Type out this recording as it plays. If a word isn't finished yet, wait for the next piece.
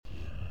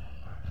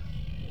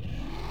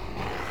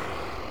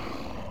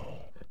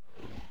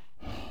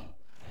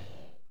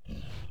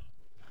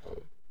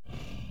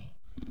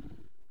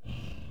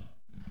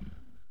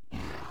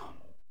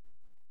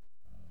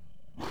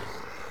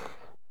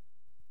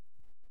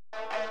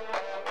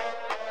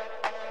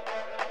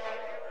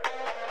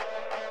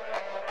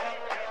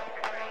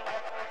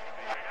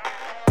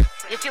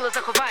тіло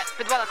заховаю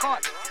під балахон.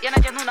 Я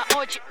натягну на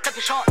очі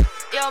капюшон.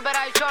 Я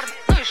обираю чорне,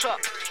 ну і що?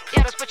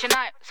 Я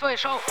розпочинаю своє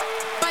шоу.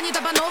 Пані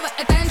та панове,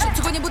 attention,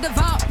 сьогодні буде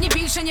вау, ні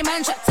більше, ні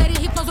менше. Серія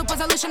гіпнозу по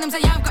залишеним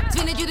заявкам.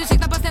 Дзвінить від усіх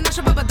напасти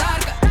наша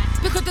бабадарка.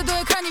 Підходьте до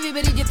екранів і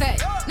беріть дітей.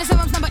 Несе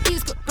вам з неба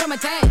іскру,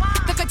 Прометей.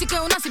 Така тільки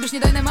у нас і більш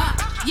ніде нема.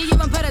 Її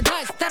вам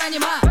передасть та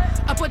раніма.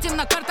 А потім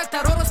на картах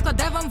таро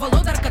розкладе вам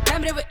володарка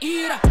темряви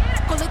Іра.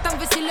 Коли там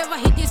весілля,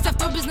 вагітність,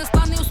 авто,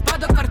 бізнес-плани, у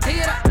спадок,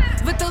 квартира.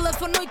 Ви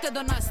телефонуйте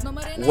до нас.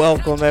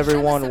 Welcome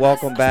everyone,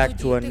 welcome back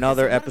to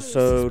another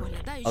episode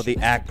of the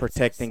Act,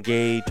 Protect,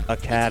 Engage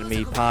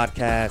Academy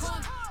podcast.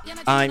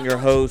 I'm your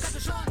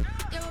host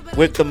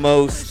with the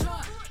most,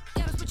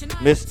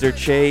 Mr.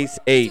 Chase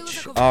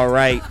H. All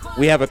right,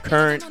 we have a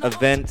current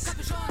events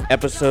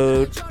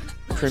episode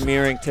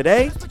premiering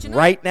today.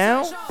 Right now,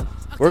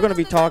 we're going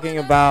to be talking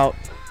about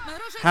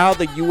how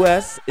the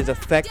U.S. is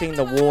affecting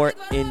the war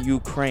in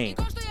Ukraine.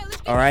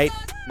 All right.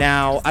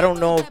 Now, I don't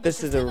know if this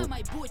is a,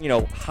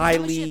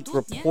 highly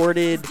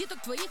reported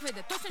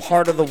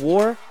part of the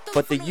war,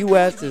 but the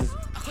U.S. is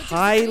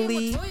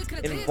highly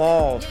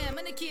involved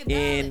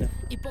in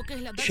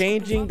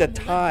changing the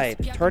tide,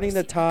 turning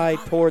the tide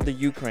toward the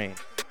Ukraine,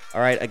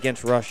 all right,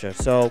 against Russia.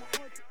 So,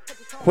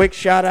 quick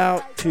shout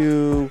out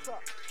to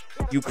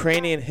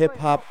Ukrainian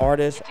hip-hop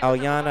artist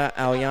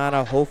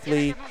Alyana.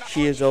 Hopefully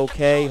she is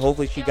okay.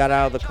 Hopefully she got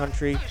out of the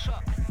country.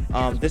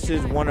 This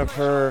is one of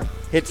her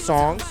hit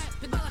songs.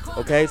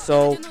 Okay, so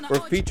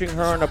we're featuring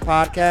her on the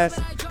podcast,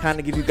 kind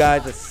of give you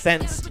guys a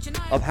sense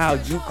of how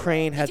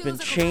Ukraine has been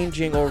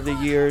changing over the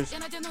years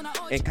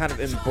and kind of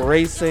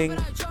embracing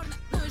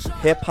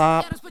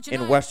hip-hop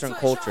and Western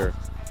culture.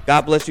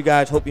 God bless you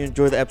guys. Hope you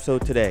enjoy the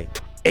episode today.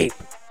 Ape.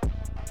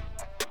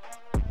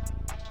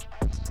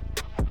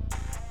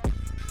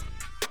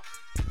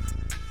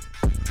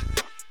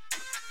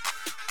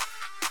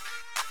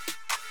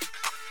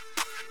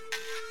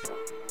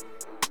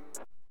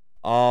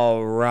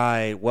 All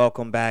right,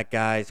 welcome back,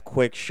 guys.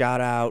 Quick shout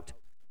out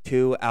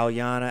to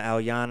Alyana.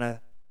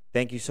 Alyana,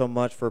 thank you so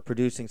much for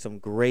producing some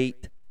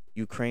great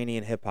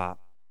Ukrainian hip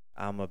hop.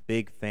 I'm a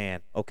big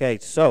fan. Okay,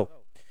 so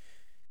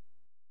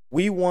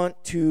we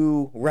want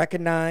to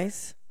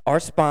recognize our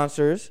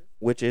sponsors,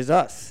 which is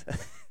us.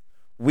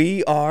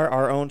 We are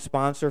our own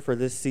sponsor for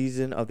this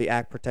season of the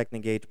Act, Protect,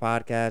 Engage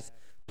podcast.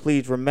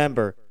 Please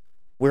remember,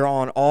 we're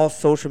on all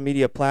social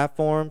media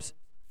platforms: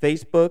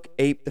 Facebook,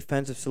 Ape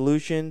Defensive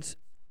Solutions,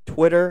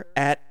 Twitter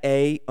at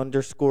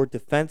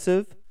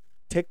 @A_defensive,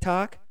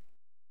 TikTok,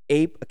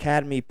 Ape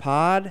Academy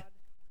Pod,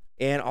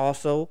 and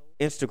also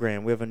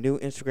Instagram. We have a new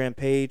Instagram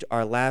page.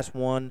 Our last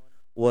one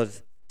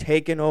was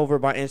taken over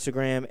by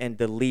Instagram and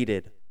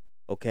deleted.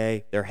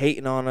 Okay, they're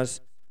hating on us,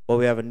 but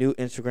we have a new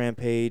Instagram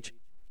page,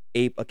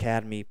 Ape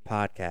Academy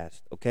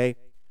Podcast. Okay,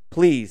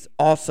 please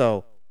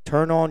also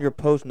turn on your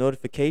post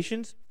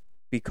notifications,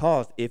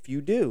 because if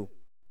you do,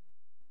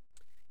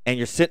 and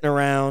you're sitting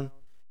around,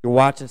 you're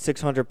watching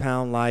 600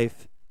 Pound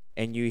Life,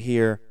 and you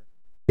hear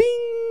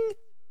bing,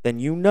 then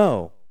you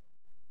know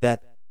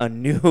that a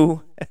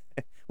new,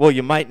 well,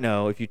 you might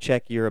know if you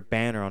check your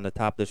banner on the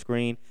top of the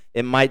screen.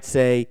 It might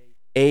say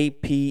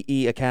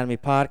APE Academy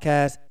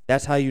Podcast.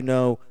 That's how you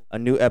know a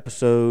new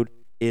episode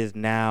is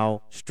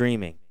now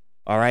streaming.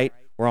 All right?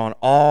 We're on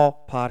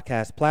all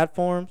podcast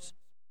platforms,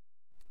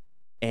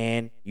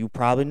 and you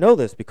probably know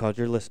this because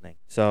you're listening.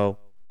 So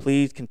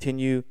please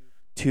continue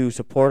to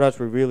support us.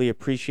 We really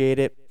appreciate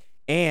it.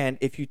 And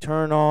if you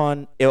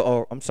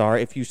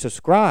if you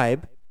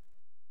subscribe,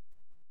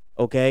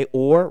 okay,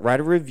 or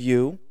write a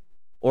review,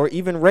 or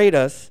even rate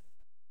us,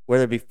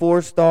 whether it be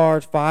 4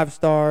 stars, 5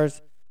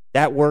 stars,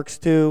 that works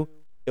too.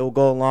 It will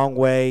go a long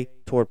way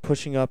toward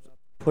pushing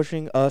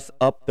us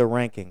up the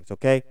rankings,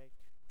 okay?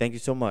 Thank you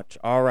so much.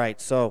 All right,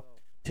 so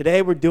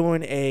today we're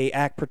doing a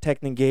Act,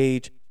 Protect,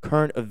 Engage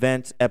current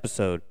events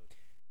episode.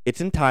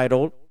 It's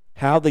entitled,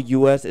 How the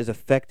U.S. is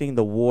Affecting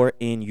the War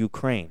in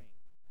Ukraine.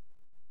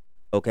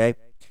 Okay,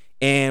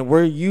 and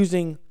we're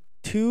using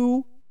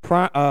two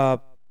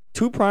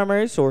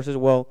primary sources.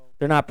 Well,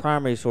 they're not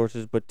primary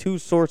sources, but two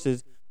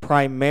sources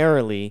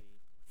primarily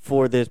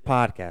for this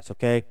podcast.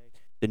 Okay,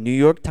 the New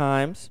York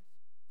Times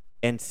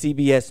and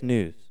CBS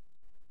News.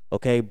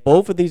 Okay,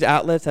 both of these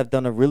outlets have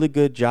done a really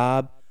good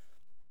job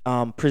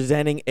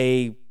presenting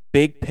a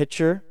big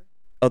picture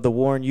of the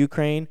war in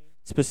Ukraine,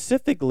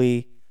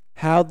 specifically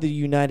how the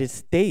United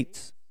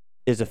States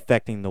is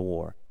affecting the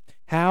war.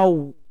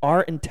 How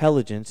our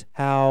intelligence,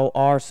 how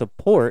our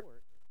support,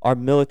 our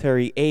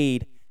military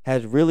aid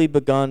has really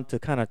begun to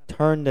kind of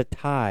turn the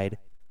tide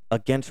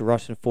against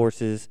Russian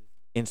forces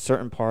in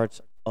certain parts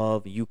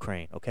of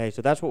Ukraine. Okay,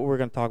 so that's what we're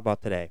going to talk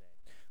about today.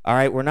 All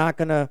right, we're not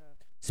going to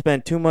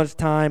spend too much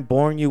time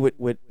boring you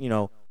with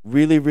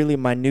really, really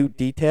minute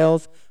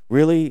details.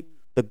 Really,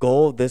 the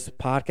goal of this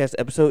podcast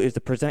episode is to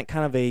present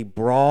kind of a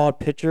broad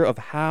picture of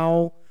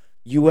how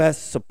U.S.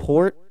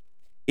 support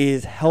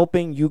is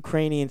helping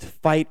Ukrainians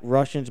fight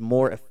Russians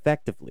more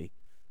effectively,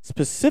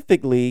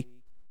 specifically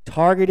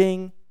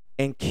targeting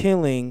and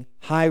killing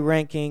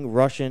high-ranking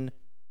Russian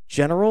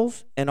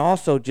generals and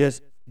also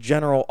just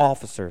general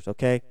officers,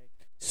 okay?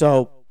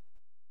 So,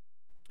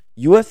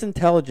 U.S.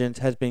 intelligence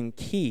has been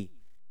key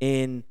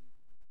in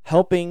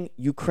helping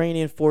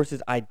Ukrainian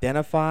forces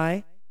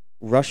identify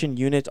Russian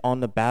units on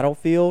the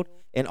battlefield,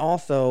 and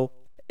also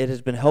it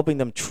has been helping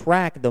them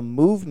track the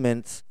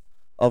movements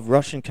of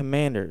Russian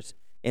commanders.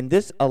 And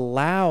this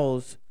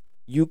allows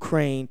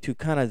Ukraine to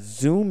kind of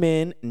zoom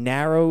in,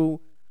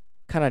 narrow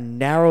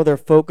their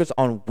focus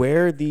on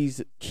where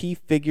these key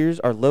figures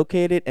are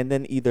located, and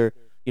then either,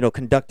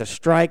 conduct a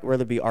strike,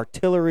 whether it be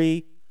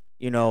artillery,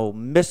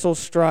 missile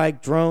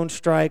strike, drone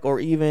strike, or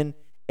even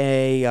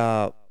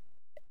a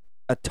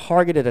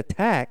targeted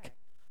attack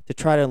to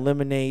try to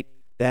eliminate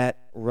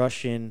that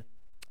Russian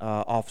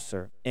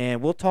officer.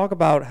 And we'll talk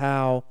about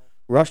how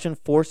Russian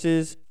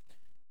forces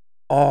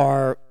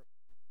are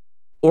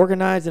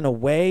organized in a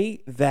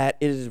way that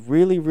it is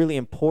really, really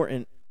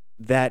important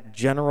that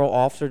general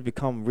officers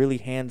become really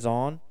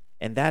hands-on,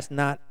 and that's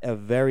not a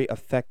very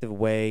effective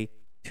way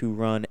to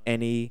run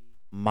any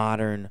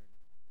modern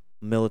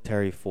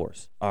military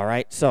force. All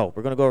right, so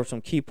we're going to go over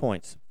some key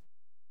points.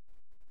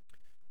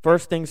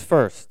 First things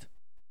first,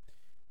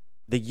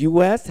 the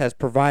U.S. has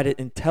provided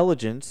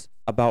intelligence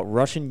about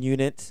Russian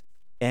units,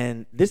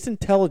 and this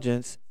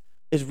intelligence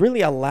has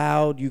really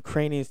allowed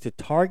Ukrainians to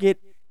target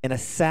and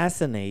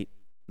assassinate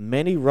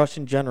many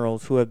Russian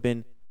generals who have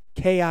been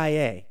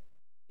KIA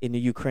in the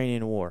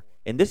Ukrainian war.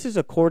 And this is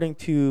according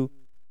to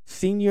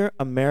senior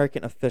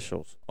American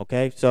officials,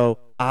 okay? So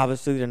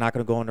obviously they're not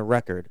going to go on the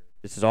record.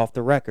 This is off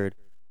the record.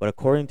 But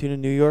according to the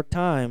New York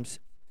Times,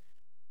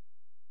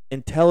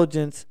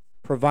 intelligence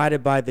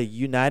provided by the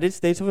United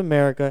States of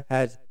America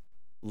has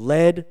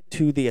led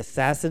to the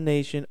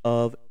assassination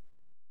of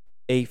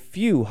a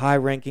few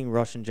high-ranking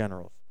Russian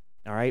generals,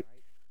 all right?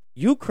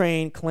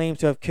 Ukraine claims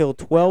to have killed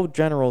 12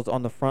 generals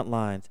on the front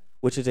lines,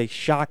 which is a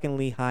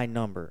shockingly high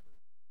number.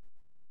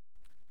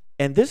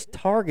 And this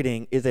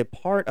targeting is a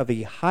part of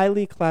a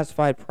highly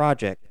classified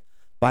project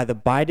by the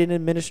Biden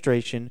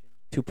administration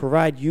to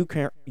provide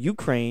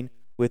Ukraine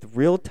with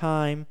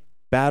real-time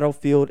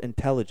battlefield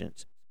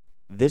intelligence.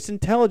 This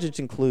intelligence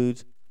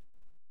includes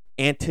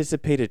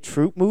anticipated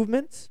troop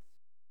movements,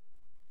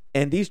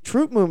 and these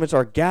troop movements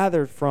are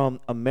gathered from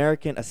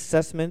American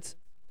assessments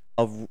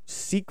of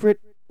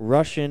secret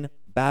Russian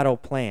battle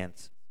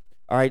plans.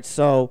 All right,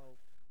 so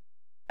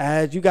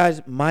as you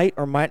guys might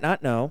or might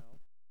not know,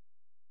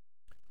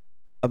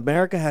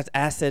 America has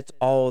assets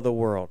all over the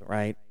world,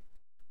 right?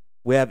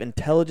 We have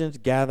intelligence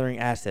gathering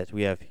assets.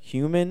 We have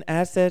human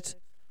assets.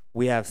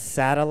 We have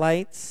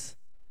satellites,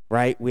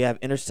 right? We have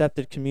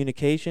intercepted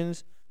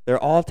communications. They're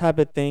all type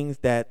of things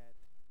that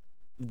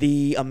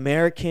the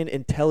American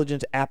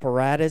intelligence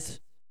apparatus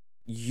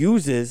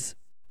uses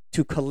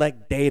to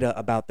collect data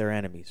about their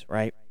enemies,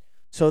 right?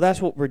 So that's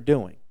what we're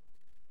doing.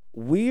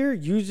 We're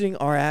using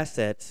our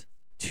assets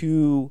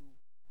to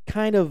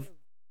kind of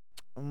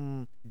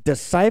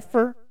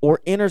decipher or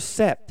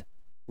intercept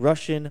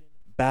Russian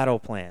battle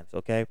plans,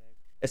 okay?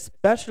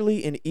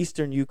 Especially in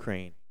eastern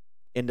Ukraine,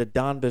 in the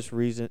Donbas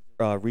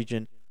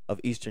region of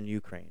eastern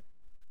Ukraine.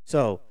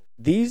 So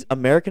these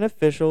American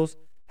officials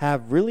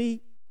have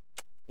really,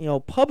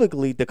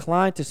 publicly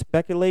declined to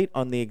speculate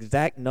on the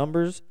exact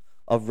numbers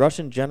of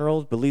Russian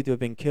generals believed to have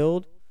been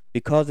killed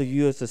because of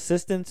U.S.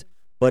 assistance,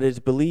 but it's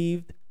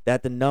believed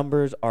that the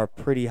numbers are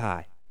pretty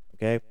high,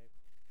 okay?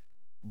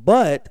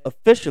 But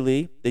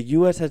officially, the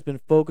U.S. has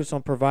been focused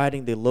on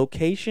providing the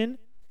location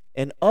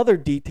and other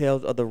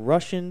details of the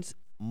Russians'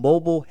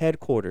 mobile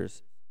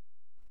headquarters,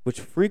 which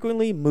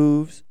frequently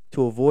moves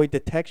to avoid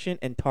detection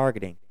and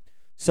targeting.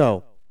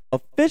 So,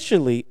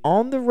 officially,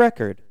 on the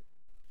record,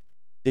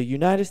 the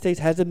United States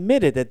has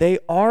admitted that they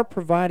are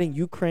providing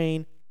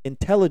Ukraine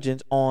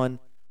intelligence on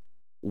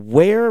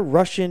where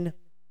the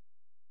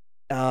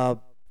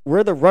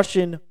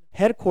Russian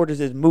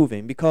headquarters is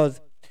moving, because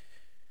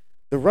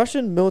the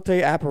Russian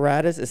military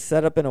apparatus is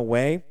set up in a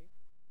way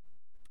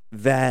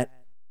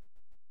that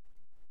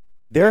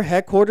their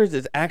headquarters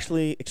is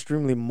actually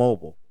extremely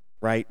mobile,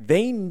 right?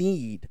 They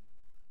need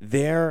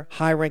their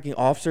high-ranking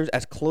officers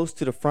as close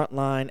to the front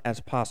line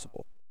as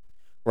possible,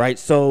 right?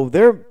 So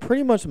they're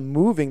pretty much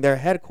moving their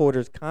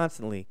headquarters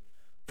constantly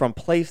from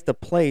place to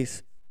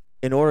place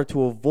in order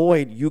to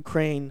avoid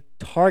Ukraine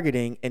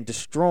targeting and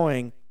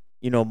destroying,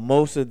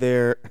 most of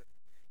their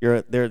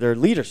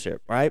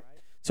leadership, right?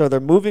 So they're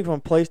moving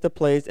from place to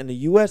place, and the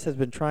U.S. has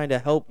been trying to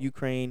help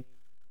Ukraine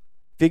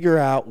figure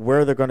out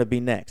where they're going to be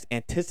next,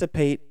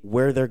 anticipate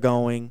where they're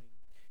going,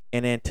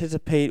 and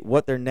anticipate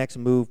what their next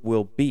move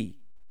will be.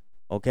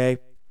 Okay?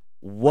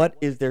 What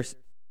is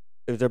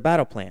their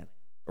battle plan,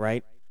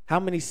 right? How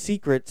many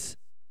secrets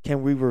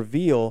can we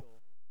reveal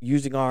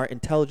using our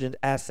intelligence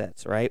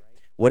assets, right?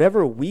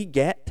 Whatever we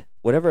get,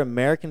 whatever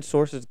American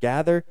sources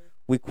gather,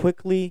 we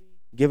quickly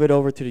give it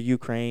over to the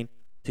Ukraine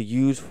to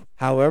use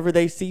however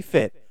they see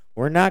fit.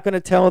 We're not going to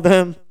tell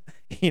them,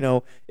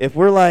 if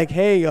we're like,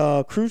 hey,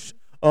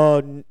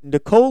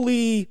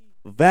 Nikoly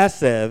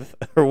Vasev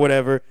or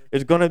whatever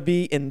is going to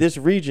be in this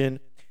region,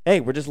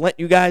 hey, we're just letting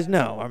you guys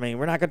know. I mean,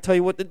 we're not going to tell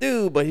you what to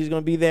do, but he's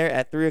going to be there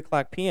at 3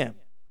 o'clock p.m.,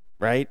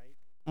 right?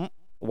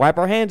 wipe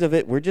our hands of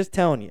it. We're just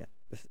telling you.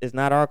 It's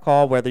not our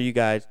call whether you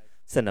guys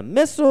send a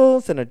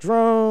missile, send a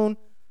drone,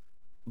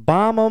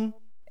 bomb them.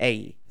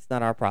 Hey, it's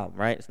not our problem,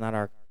 right? It's not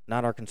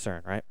our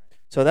concern, right?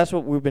 So that's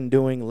what we've been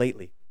doing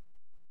lately.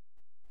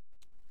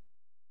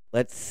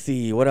 Let's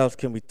see. What else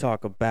can we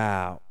talk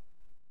about?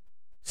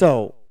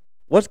 So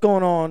what's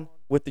going on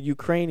with the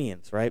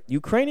Ukrainians, right?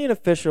 Ukrainian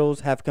officials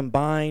have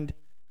combined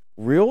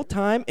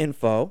real-time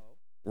info,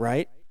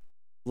 right?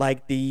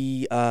 Like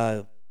the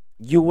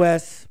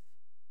U.S.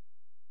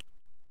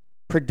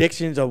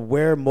 predictions of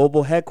where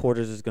mobile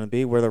headquarters is going to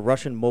be, where the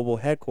Russian mobile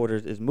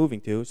headquarters is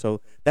moving to.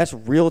 So that's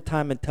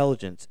real-time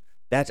intelligence.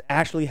 That's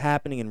actually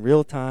happening in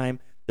real time.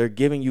 They're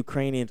giving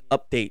Ukrainians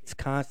updates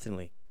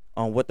constantly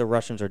on what the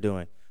Russians are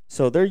doing.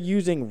 So they're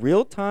using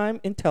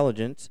real-time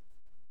intelligence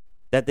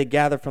that they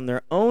gather from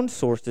their own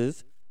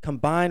sources,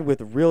 combined with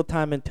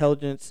real-time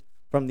intelligence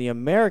from the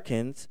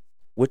Americans,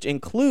 which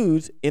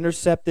includes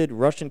intercepted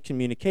Russian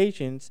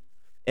communications,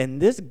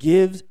 and this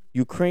gives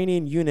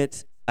Ukrainian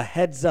units a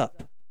heads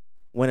up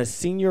when a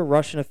senior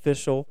Russian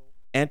official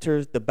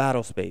enters the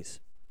battle space.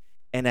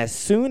 And as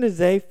soon as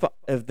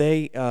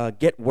they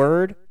get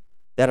word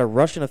that a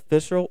Russian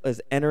official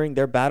is entering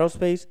their battle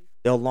space,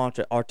 they'll launch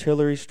an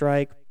artillery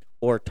strike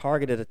or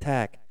targeted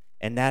attack,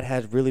 and that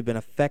has really been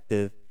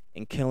effective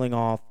in killing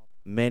off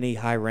many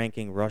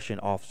high-ranking Russian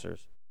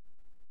officers.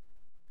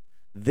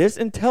 This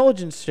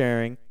intelligence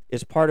sharing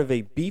is part of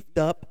a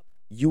beefed-up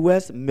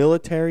U.S.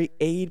 military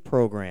aid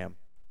program,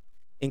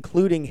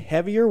 including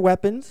heavier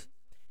weapons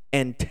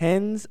and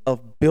tens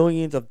of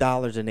billions of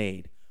dollars in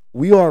aid.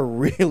 We are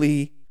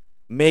really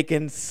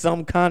making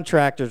some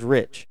contractors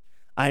rich.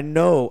 I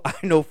know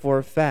for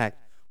a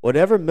fact,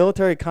 whatever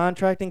military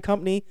contracting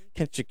company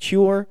can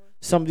secure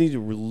some of these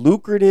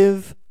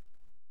lucrative,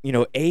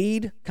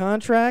 aid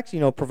contracts,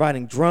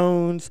 providing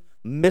drones,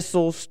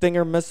 missiles,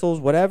 Stinger missiles,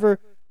 whatever,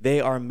 they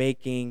are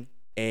making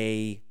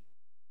a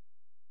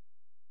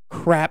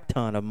crap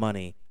ton of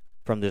money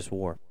from this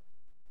war.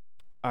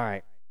 All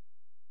right.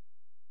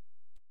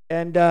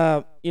 And,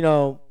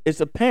 it's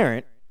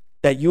apparent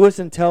that U.S.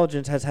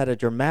 intelligence has had a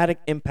dramatic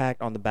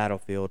impact on the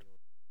battlefield.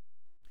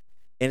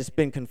 And it's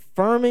been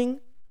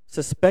confirming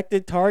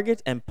suspected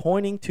targets and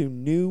pointing to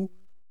new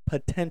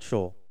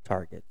potential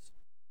targets.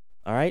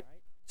 All right?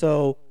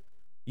 So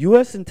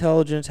U.S.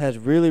 intelligence has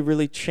really,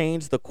 really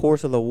changed the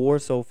course of the war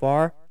so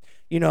far.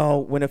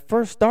 When it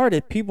first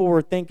started, people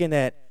were thinking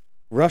that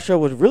Russia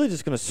was really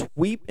just going to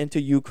sweep into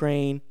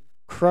Ukraine,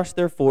 crush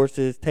their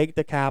forces, take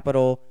the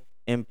capital,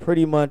 and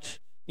pretty much,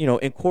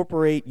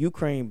 incorporate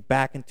Ukraine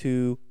back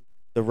into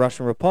the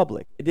Russian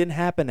Republic. It didn't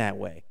happen that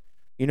way.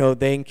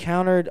 They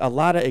encountered a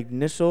lot of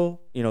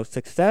initial,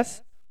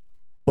 success,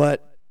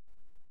 but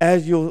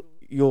as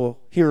you'll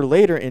hear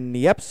later in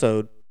the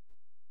episode,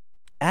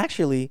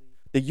 actually,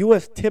 the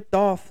U.S. tipped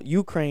off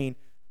Ukraine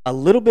a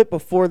little bit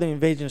before the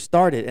invasion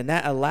started, and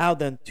that allowed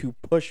them to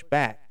push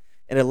back.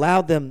 It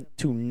allowed them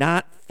to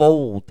not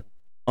fold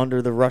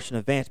under the Russian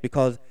advance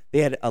because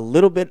they had a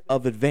little bit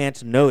of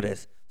advance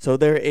notice. So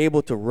they're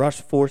able to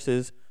rush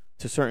forces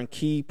to certain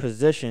key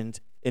positions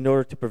in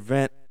order to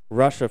prevent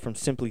Russia from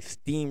simply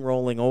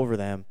steamrolling over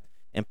them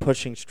and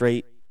pushing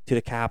straight to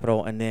the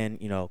capital and then,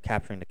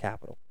 capturing the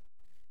capital.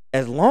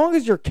 As long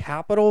as your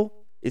capital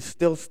is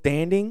still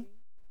standing,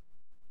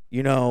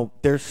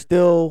 there's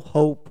still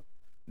hope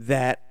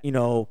that,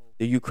 the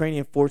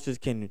Ukrainian forces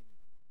can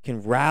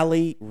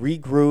rally,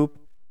 regroup,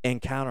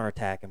 and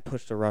counterattack and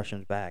push the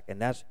Russians back.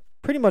 And that's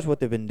pretty much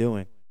what they've been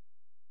doing.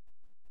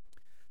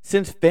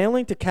 Since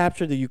failing to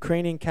capture the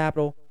Ukrainian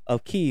capital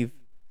of Kyiv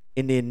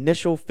in the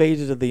initial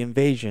phases of the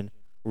invasion,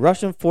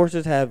 Russian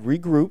forces have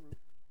regrouped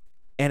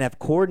and have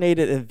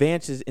coordinated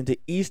advances into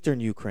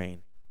eastern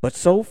Ukraine. But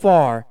so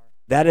far,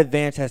 that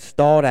advance has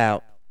stalled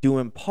out due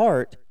in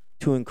part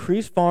to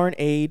increased foreign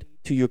aid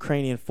to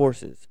Ukrainian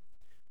forces.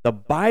 The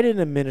Biden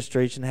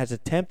administration has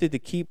attempted to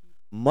keep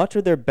much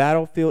of their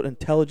battlefield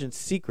intelligence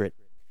secret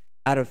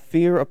out of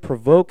fear of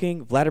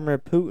provoking Vladimir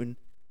Putin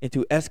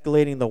into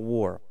escalating the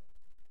war.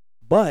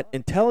 But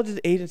intelligence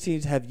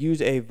agencies have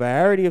used a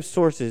variety of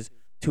sources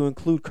to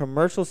include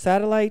commercial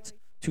satellites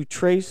to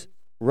trace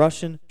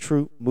Russian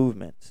troop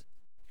movements.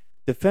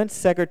 Defense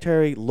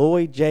Secretary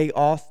Lloyd J.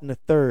 Austin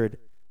III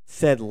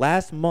said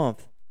last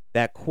month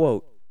that,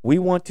 quote, "We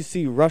want to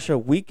see Russia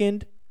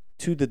weakened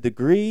to the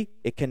degree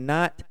it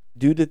cannot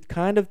do the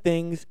kind of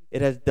things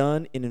it has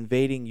done in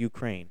invading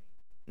Ukraine."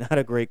 Not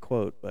a great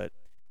quote, but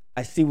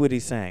I see what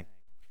he's saying.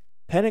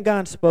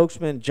 Pentagon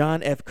spokesman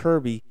John F.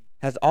 Kirby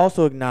has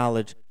also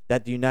acknowledged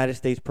that the United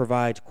States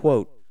provides,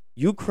 quote,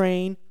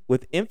 "Ukraine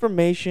with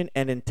information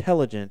and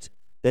intelligence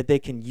that they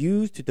can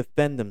use to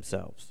defend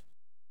themselves."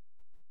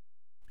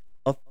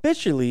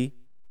 Officially,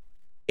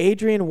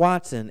 Adrienne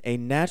Watson, a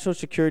National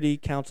Security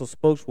Council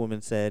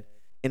spokeswoman, said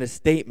in a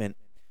statement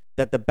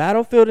that the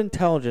battlefield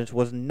intelligence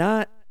was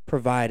not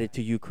provided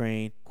to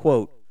Ukraine,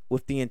 quote,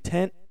 "with the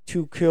intent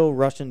to kill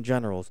Russian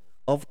generals."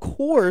 Of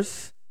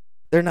course,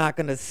 they're not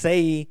going to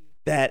say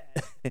that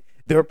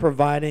they're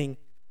providing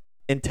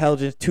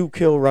intelligence to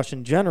kill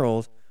Russian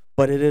generals,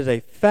 but it is a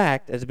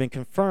fact that has been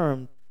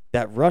confirmed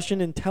that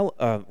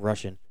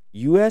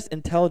U.S.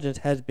 intelligence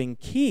has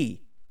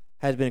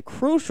been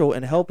crucial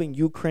in helping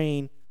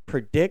Ukraine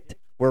predict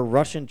where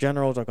Russian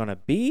generals are going to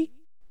be,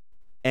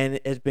 and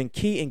it has been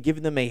key in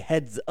giving them a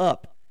heads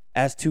up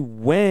as to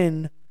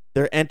when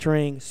they're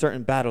entering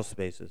certain battle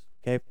spaces,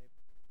 okay?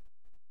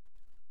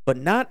 But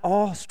not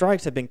all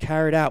strikes have been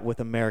carried out with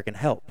American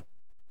help.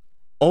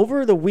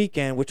 Over the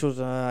weekend, which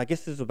was, I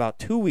guess this was about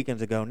 2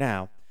 weekends ago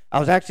now, I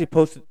was actually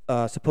supposed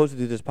to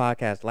do this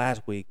podcast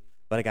last week,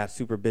 but I got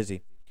super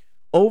busy.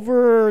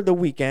 Over the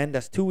weekend,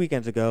 that's 2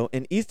 weekends ago,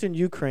 in eastern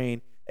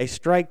Ukraine, a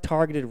strike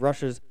targeted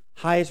Russia's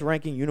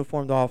highest-ranking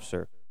uniformed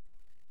officer.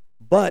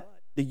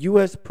 But the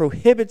U.S.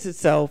 prohibits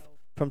itself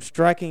from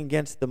striking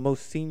against the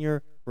most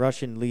senior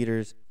Russian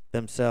leaders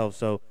themselves.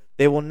 So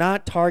they will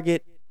not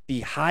target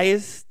the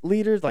highest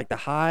leaders, like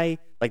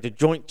the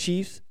Joint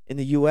Chiefs in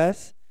the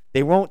U.S.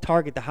 They won't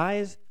target the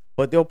highest,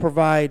 but they'll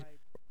provide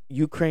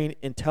Ukraine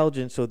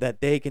intelligence so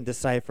that they can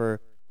decipher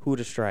who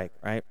to strike,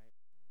 right?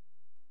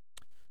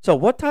 So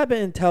what type of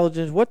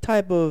intelligence, what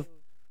type of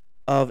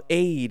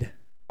aid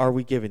are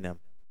we giving them?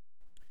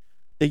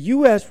 The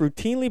U.S.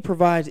 routinely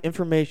provides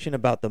information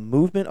about the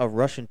movement of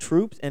Russian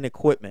troops and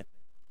equipment.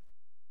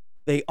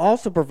 They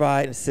also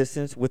provide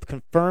assistance with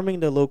confirming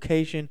the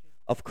location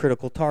of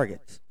critical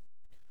targets.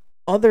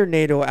 Other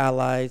NATO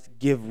allies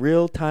give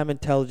real-time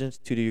intelligence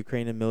to the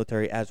Ukrainian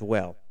military as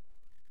well.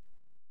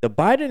 The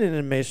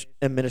Biden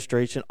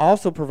administration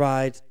also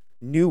provides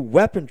new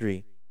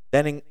weaponry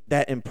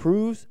that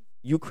improves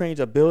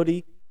Ukraine's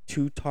ability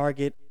to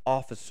target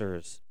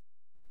officers.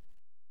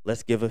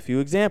 Let's give a few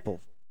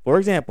examples. For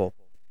example,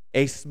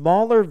 a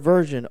smaller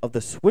version of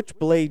the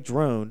Switchblade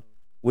drone,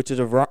 which is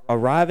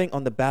arriving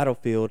on the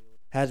battlefield,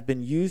 has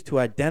been used to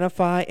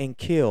identify and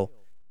kill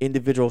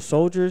individual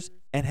soldiers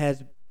and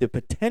has the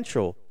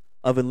potential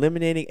of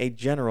eliminating a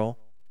general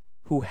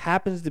who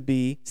happens to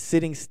be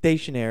sitting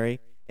stationary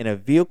in a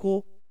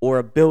vehicle or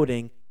a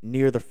building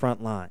near the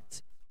front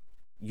lines.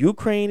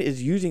 Ukraine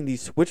is using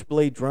these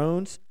Switchblade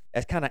drones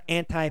as kind of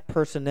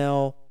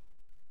anti-personnel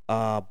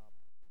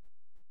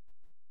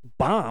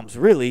bombs,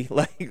 really,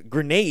 like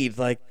grenades,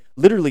 like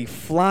literally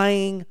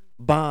flying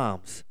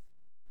bombs.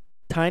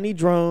 Tiny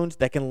drones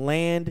that can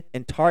land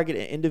and target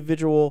an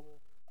individual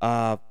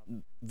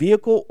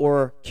vehicle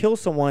or kill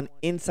someone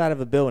inside of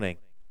a building,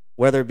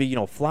 whether it be,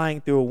 flying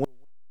through a window.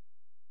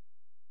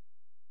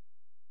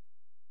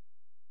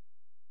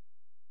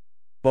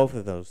 Both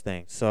of those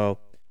things. So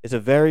it's a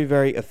very,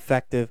 very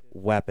effective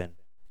weapon.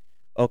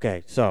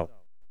 Okay, so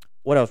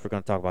what else we're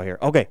going to talk about here?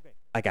 Okay,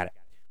 I got it.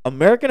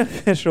 American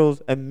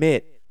officials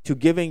admit to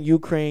giving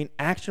Ukraine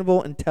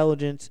actionable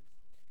intelligence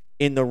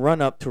in the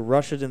run-up to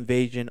Russia's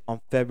invasion on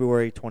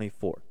February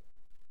 24th.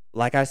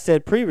 Like I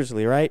said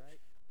previously, right?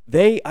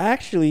 They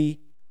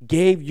actually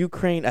gave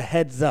Ukraine a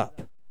heads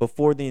up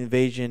before the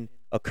invasion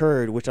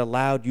occurred, which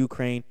allowed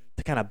Ukraine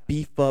to kind of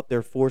beef up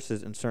their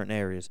forces in certain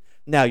areas.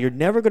 Now, you're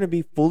never going to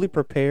be fully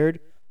prepared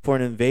for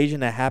an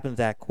invasion that happens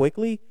that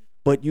quickly,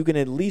 but you can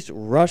at least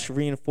rush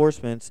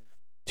reinforcements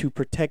to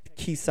protect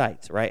key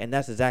sites, right? And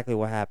that's exactly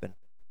what happened.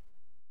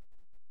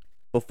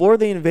 Before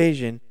the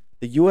invasion,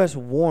 the U.S.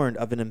 warned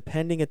of an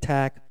impending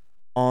attack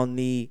on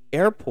the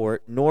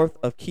airport north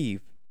of Kyiv.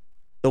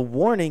 The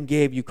warning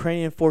gave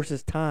Ukrainian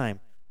forces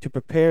time to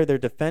prepare their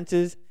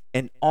defenses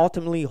and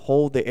ultimately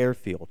hold the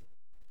airfield.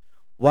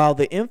 While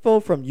the info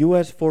from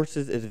U.S.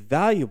 forces is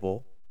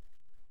valuable,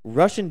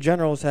 Russian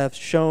generals have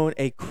shown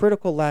a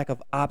critical lack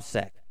of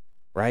OPSEC,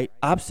 right?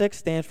 OPSEC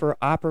stands for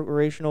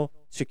operational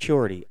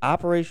security.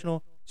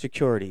 Operational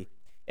security.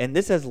 And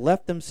this has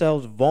left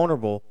themselves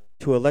vulnerable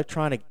to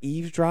electronic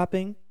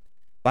eavesdropping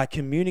by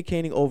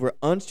communicating over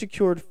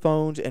unsecured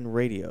phones and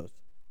radios.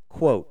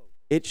 Quote,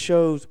 it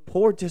shows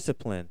poor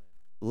discipline,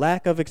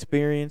 lack of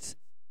experience,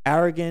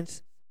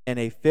 arrogance, and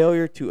a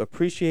failure to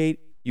appreciate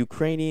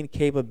Ukrainian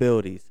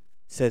capabilities,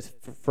 says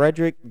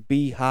Frederick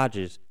B.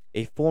 Hodges,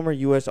 a former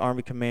U.S.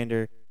 Army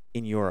commander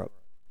in Europe.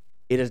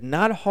 It is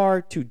not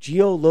hard to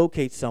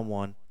geolocate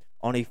someone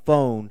on a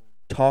phone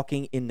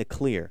talking in the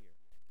clear.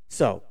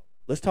 So,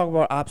 let's talk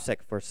about OPSEC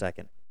for a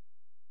second.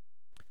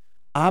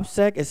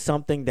 OPSEC is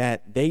something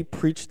that they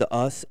preached to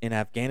us in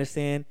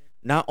Afghanistan,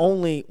 not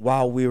only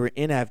while we were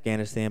in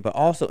Afghanistan, but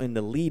also in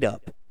the lead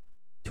up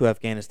to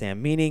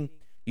Afghanistan, meaning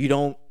you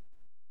don't,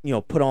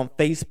 put on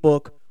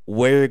Facebook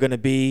where you're going to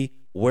be,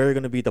 where you're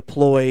going to be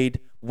deployed,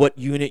 what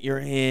unit you're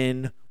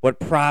in, what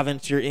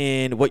province you're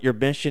in, what your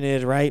mission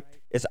is, right?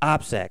 It's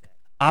OPSEC,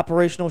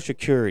 operational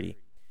security.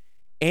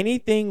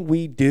 Anything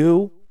we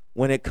do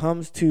when it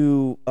comes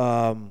to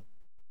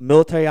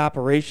military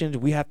operations,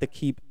 we have to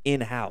keep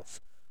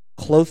in-house,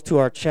 close to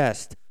our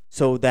chest,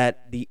 so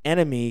that the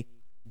enemy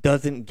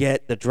doesn't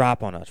get the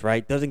drop on us,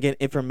 right? Doesn't get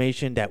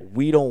information that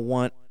we don't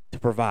want to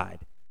provide.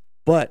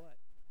 But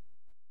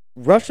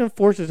Russian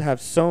forces have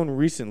shown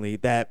recently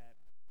that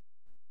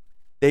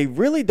they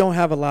really don't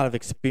have a lot of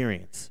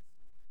experience.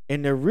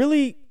 And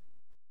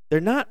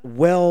they're not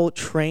well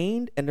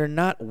trained, and they're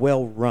not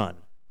well run.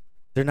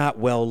 They're not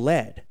well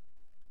led.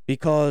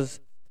 Because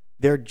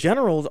their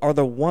generals are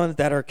the ones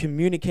that are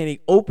communicating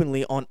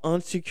openly on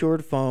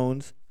unsecured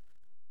phones,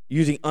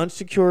 using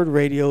unsecured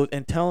radios,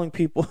 and telling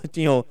people,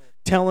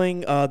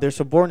 telling their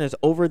subordinates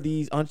over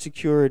these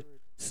unsecured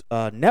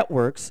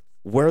networks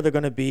where they're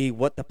going to be,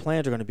 what the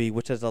plans are going to be,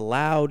 which has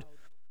allowed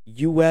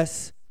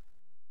U.S.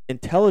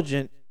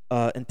 intelligence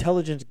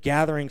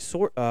gathering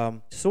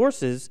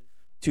sources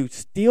to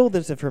steal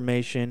this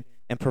information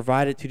and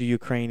provide it to the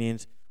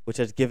Ukrainians, which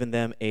has given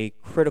them a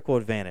critical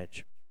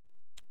advantage.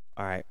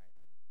 All right.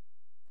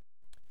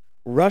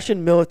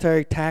 Russian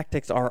military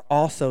tactics are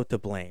also to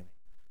blame.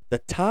 The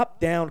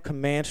top-down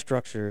command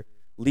structure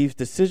leaves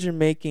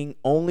decision-making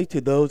only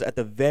to those at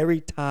the very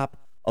top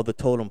of the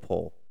totem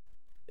pole.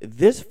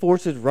 This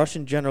forces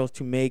Russian generals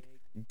to make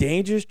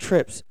dangerous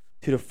trips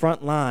to the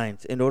front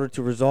lines in order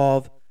to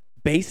resolve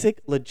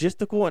basic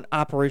logistical and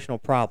operational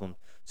problems.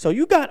 So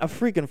you got a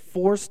freaking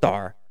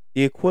 4-star,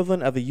 the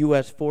equivalent of a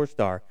U.S.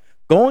 4-star,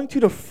 going to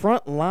the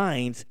front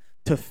lines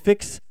to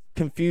fix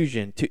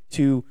confusion,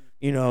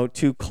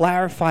 to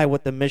clarify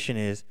what the mission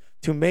is,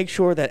 to make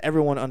sure that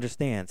everyone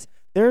understands.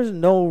 There's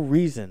no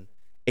reason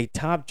a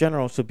top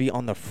general should be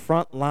on the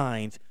front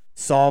lines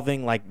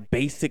solving like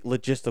basic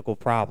logistical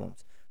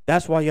problems.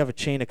 That's why you have a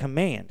chain of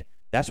command.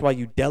 That's why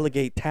you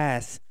delegate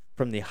tasks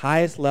from the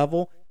highest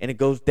level, and it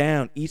goes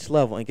down each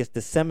level and gets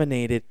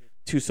disseminated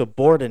to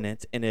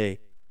subordinates in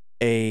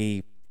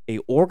a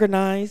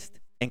organized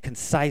and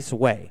concise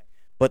way.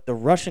 But the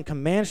Russian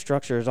command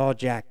structure is all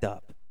jacked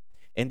up,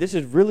 and this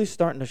is really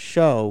starting to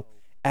show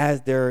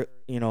as their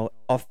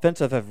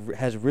offensive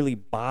has really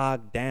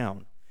bogged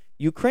down.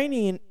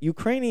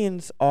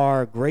 Ukrainians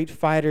are great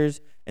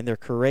fighters, and they're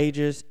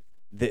courageous.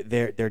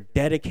 They're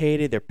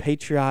dedicated. They're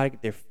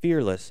patriotic. They're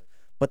fearless.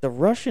 But the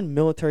Russian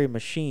military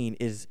machine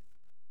is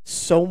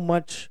so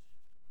much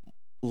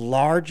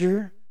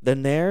larger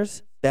than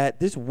theirs that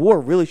this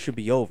war really should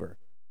be over,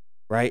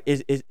 right?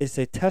 It's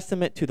a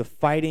testament to the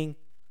fighting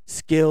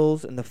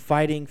skills and the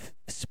fighting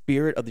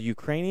spirit of the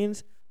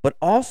Ukrainians, but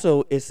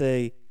also it's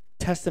a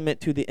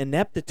testament to the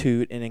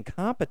ineptitude and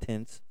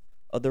incompetence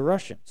of the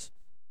Russians.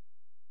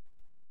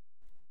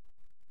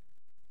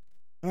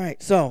 All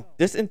right, so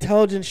this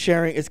intelligence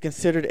sharing is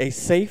considered a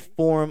safe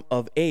form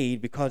of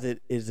aid because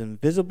it is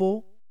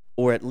invisible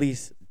or at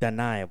least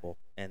deniable.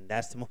 And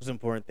that's the most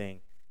important thing.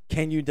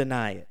 Can you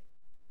deny it?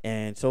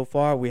 And so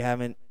far, we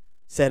haven't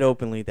said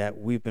openly that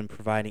we've been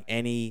providing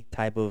any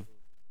type of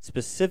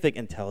specific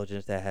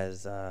intelligence that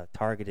has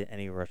targeted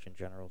any Russian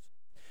generals.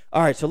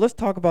 All right, so let's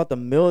talk about the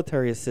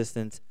military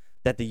assistance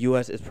that the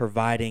U.S. is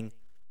providing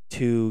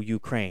to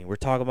Ukraine. We're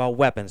talking about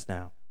weapons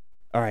now.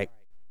 All right,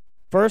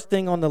 first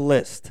thing on the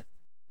list,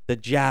 the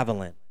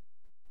Javelin.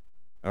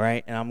 All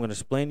right, and I'm going to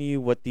explain to you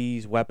what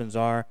these weapons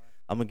are.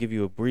 I'm going to give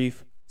you a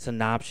brief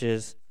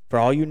synopsis. For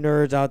all you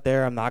nerds out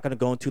there, I'm not going to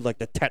go into like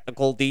the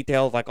technical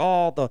details, like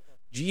the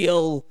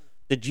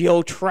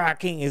geo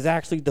tracking is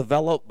actually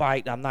developed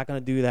by. I'm not going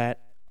to do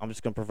that. I'm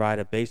just going to provide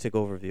a basic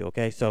overview.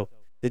 Okay, so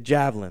the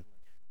Javelin.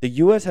 The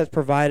U.S. has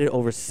provided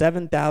over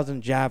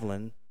 7,000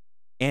 Javelin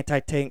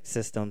anti-tank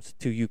systems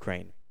to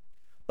Ukraine.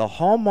 The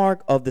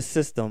hallmark of the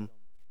system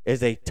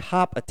is a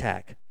top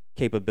attack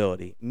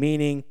capability,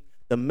 meaning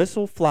the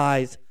missile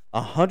flies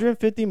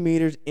 150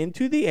 meters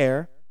into the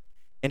air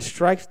and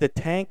strikes the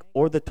tank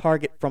or the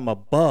target from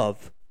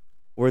above,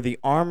 where the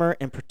armor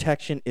and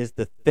protection is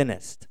the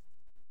thinnest.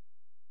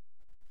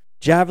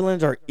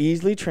 Javelins are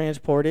easily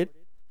transported.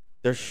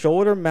 They're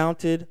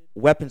shoulder-mounted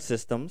weapon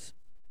systems.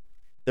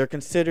 They're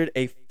considered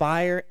a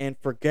fire and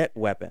forget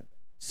weapon.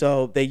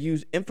 So they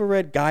use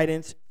infrared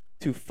guidance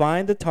to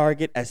find the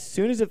target as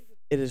soon as it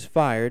is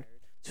fired,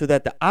 so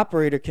that the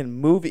operator can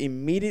move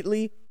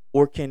immediately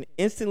or can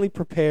instantly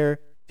prepare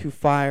to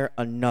fire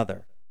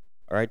another.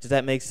 All right, does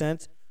that make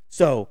sense?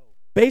 So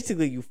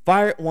basically, you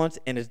fire it once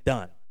and it's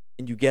done,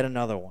 and you get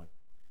another one.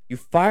 You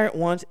fire it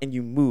once and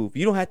you move.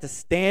 You don't have to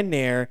stand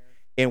there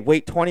and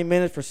wait 20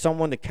 minutes for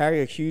someone to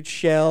carry a huge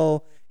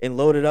shell and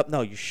load it up.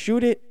 No, you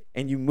shoot it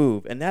and you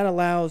move, and that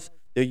allows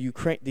the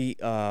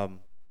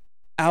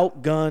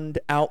outgunned,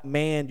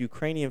 outmanned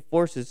Ukrainian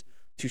forces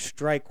to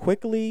strike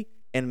quickly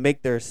and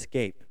make their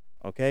escape.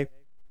 Okay?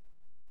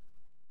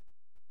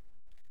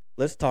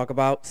 Let's talk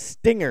about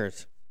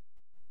Stingers.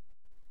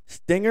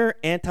 Stinger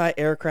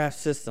anti-aircraft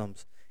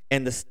systems.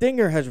 And the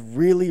Stinger has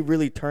really,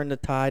 really turned the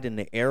tide in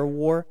the air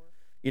war.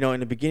 In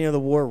the beginning of the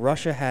war,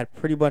 Russia had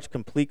pretty much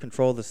complete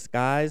control of the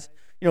skies.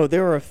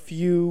 There were a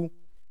few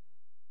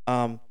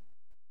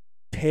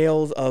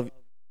tales of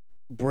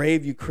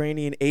brave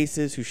Ukrainian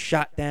aces who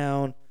shot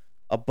down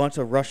a bunch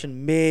of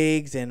Russian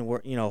MiGs and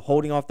were,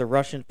 holding off the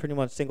Russians pretty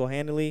much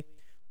single-handedly.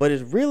 But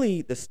it's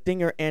really the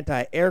Stinger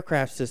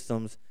anti-aircraft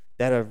systems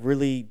that have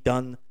really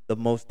done the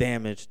most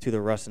damage to the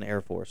Russian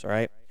Air Force, all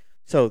right?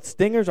 So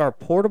Stingers are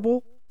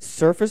portable,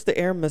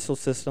 surface-to-air missile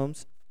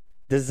systems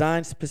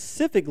designed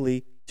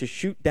specifically to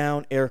shoot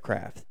down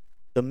aircraft.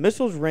 The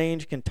missile's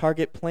range can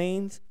target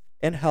planes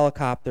and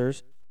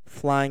helicopters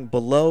flying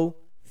below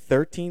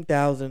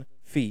 13,000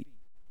 feet.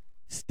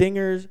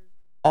 Stingers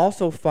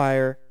also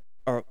fire,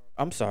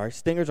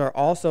 Stingers are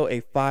also a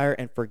fire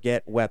and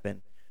forget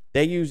weapon.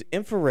 They use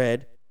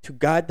infrared to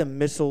guide the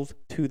missiles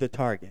to the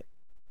target.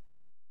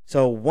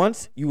 So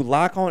once you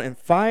lock on and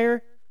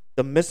fire,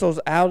 the missile's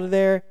out of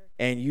there,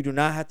 and you do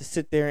not have to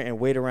sit there and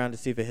wait around to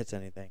see if it hits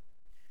anything.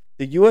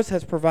 The U.S.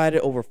 has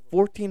provided over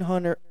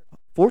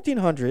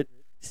 1,400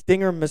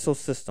 Stinger missile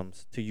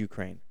systems to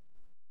Ukraine.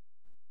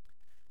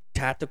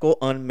 Tactical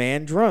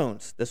unmanned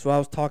drones. That's what I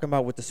was talking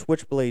about with the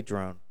Switchblade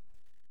drone.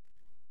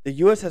 The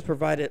U.S. has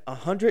provided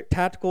 100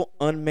 tactical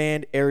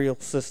unmanned aerial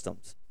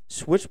systems,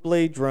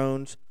 Switchblade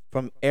drones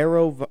from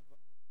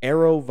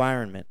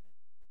AeroVironment.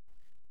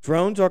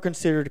 Drones are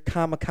considered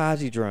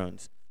kamikaze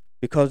drones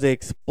because they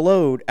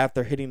explode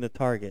after hitting the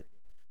target.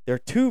 There are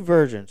two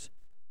versions.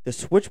 The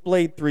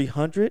Switchblade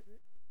 300,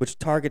 which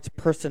targets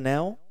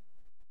personnel,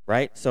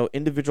 right? So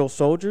individual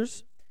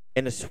soldiers,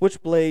 and the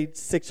Switchblade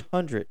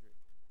 600,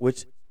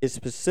 which is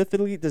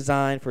specifically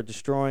designed for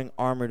destroying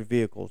armored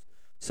vehicles.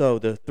 So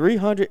the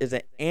 300 is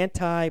an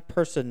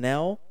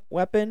anti-personnel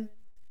weapon,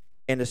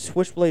 and the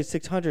Switchblade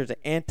 600 is an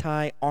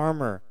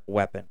anti-armor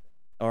weapon.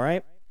 All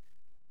right?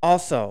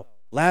 Also,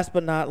 last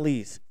but not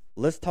least,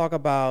 let's talk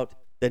about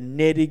the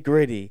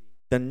nitty-gritty,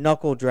 the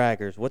knuckle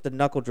draggers, what the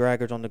knuckle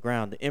draggers on the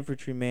ground, the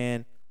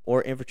infantryman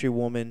or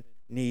infantrywoman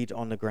needs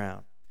on the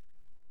ground.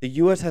 The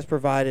U.S. has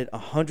provided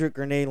 100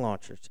 grenade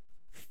launchers,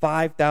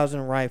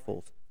 5,000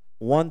 rifles,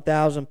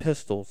 1,000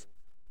 pistols,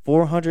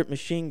 400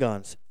 machine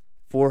guns,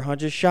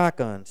 400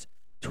 shotguns,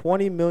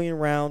 20 million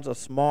rounds of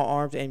small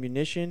arms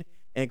ammunition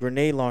and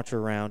grenade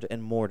launcher rounds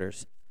and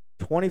mortars,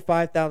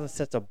 25,000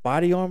 sets of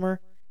body armor,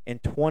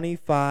 and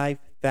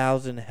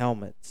 25,000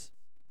 helmets.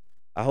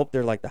 I hope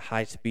they're like the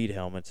high-speed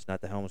helmets,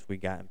 not the helmets we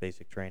got in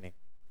basic training,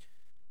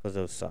 because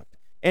those sucked.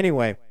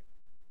 Anyway,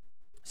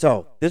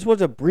 so this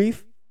was a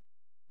brief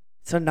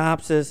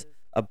synopsis,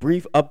 a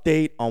brief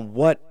update on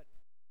what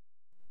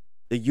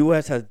the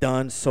U.S. has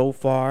done so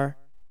far,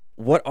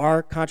 what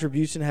our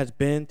contribution has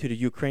been to the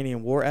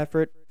Ukrainian war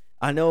effort.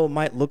 I know it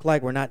might look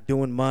like we're not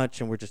doing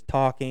much and we're just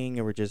talking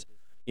and we're just,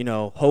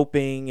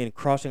 hoping and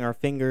crossing our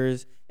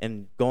fingers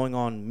and going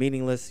on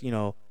meaningless,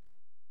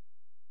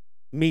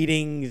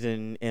 meetings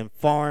and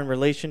foreign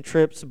relation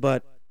trips,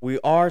 but we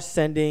are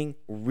sending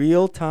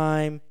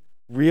real-time,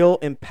 real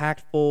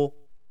impactful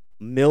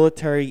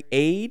military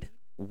aid,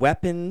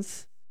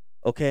 weapons,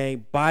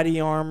 body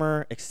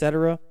armor,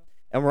 etc.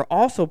 And we're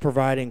also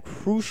providing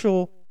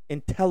crucial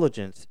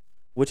intelligence,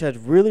 which has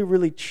really,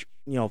 really,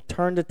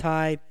 turned the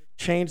tide,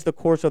 changed the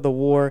course of the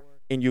war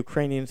in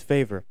Ukrainians'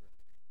 favor.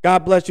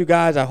 God bless you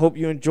guys. I hope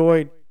you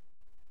enjoyed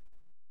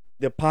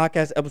the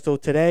podcast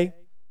episode today.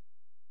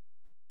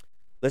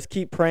 Let's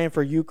keep praying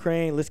for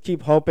Ukraine. Let's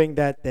keep hoping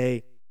that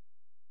they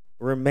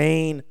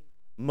remain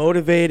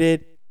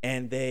motivated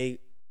and they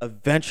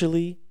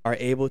eventually are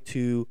able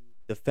to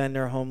defend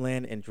their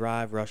homeland and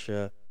drive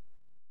Russia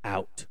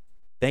out.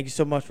 Thank you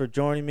so much for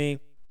joining me.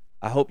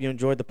 I hope you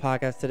enjoyed the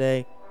podcast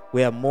today.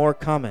 We have more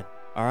coming,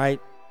 all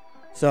right?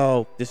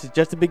 So this is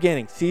just the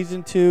beginning.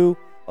 Season 2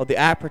 of the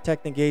At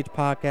Protect Engage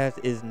podcast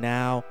is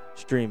now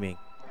streaming.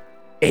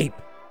 Ape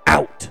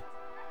out.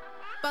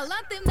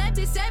 Палати в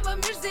небі сяйво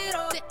між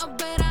зірок. Ти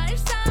обираєш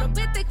сам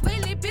робити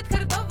хвилі під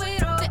хардовий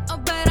рок. Ти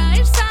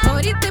обираєш сам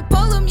горіти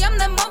полум'ям,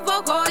 немов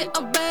вогонь. Ти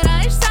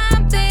обираєш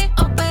сам,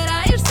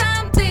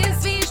 ти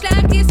свій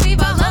шлях і свій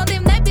вагон. Палати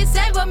в небі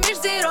сяйво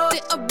між зірок.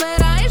 Ти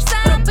обираєш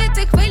сам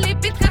робити хвилі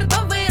під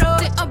хардовий рок.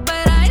 Ти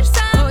обираєш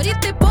сам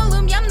горіти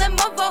полум'ям,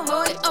 немов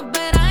вогонь. Ти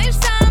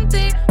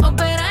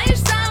обираєш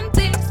сам,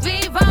 ти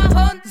свій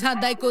вагон.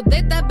 Згадай,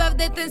 куди тебе в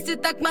дитинстві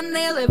так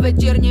манили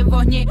вечірні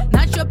вогні.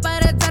 Нащо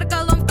перед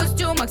дзеркалом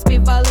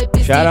співали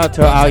пісні. Shout out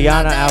to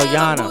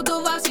Alyana.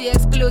 Будував свій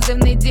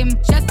ексклюзивний дім.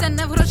 Щастя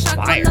не в грошах,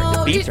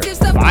 воно у річці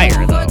все в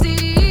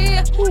воді.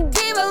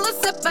 Твій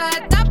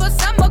велосипед або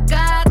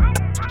самокат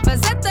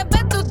везе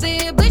тебе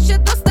туди, ближче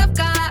до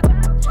ставка.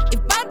 І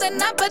впаде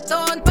на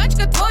бетон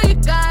пачка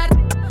твоїх карт.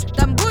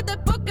 Там буде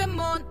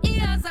покемон і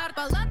азарт.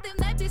 Палати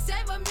в небі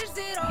сяйво між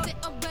зірок. Ти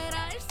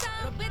обираєш сам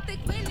робити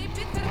хвилі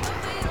під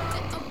хардовий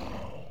рок.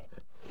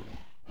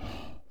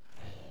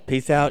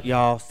 Peace out,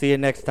 y'all. See you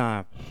next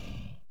time.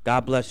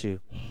 God bless you.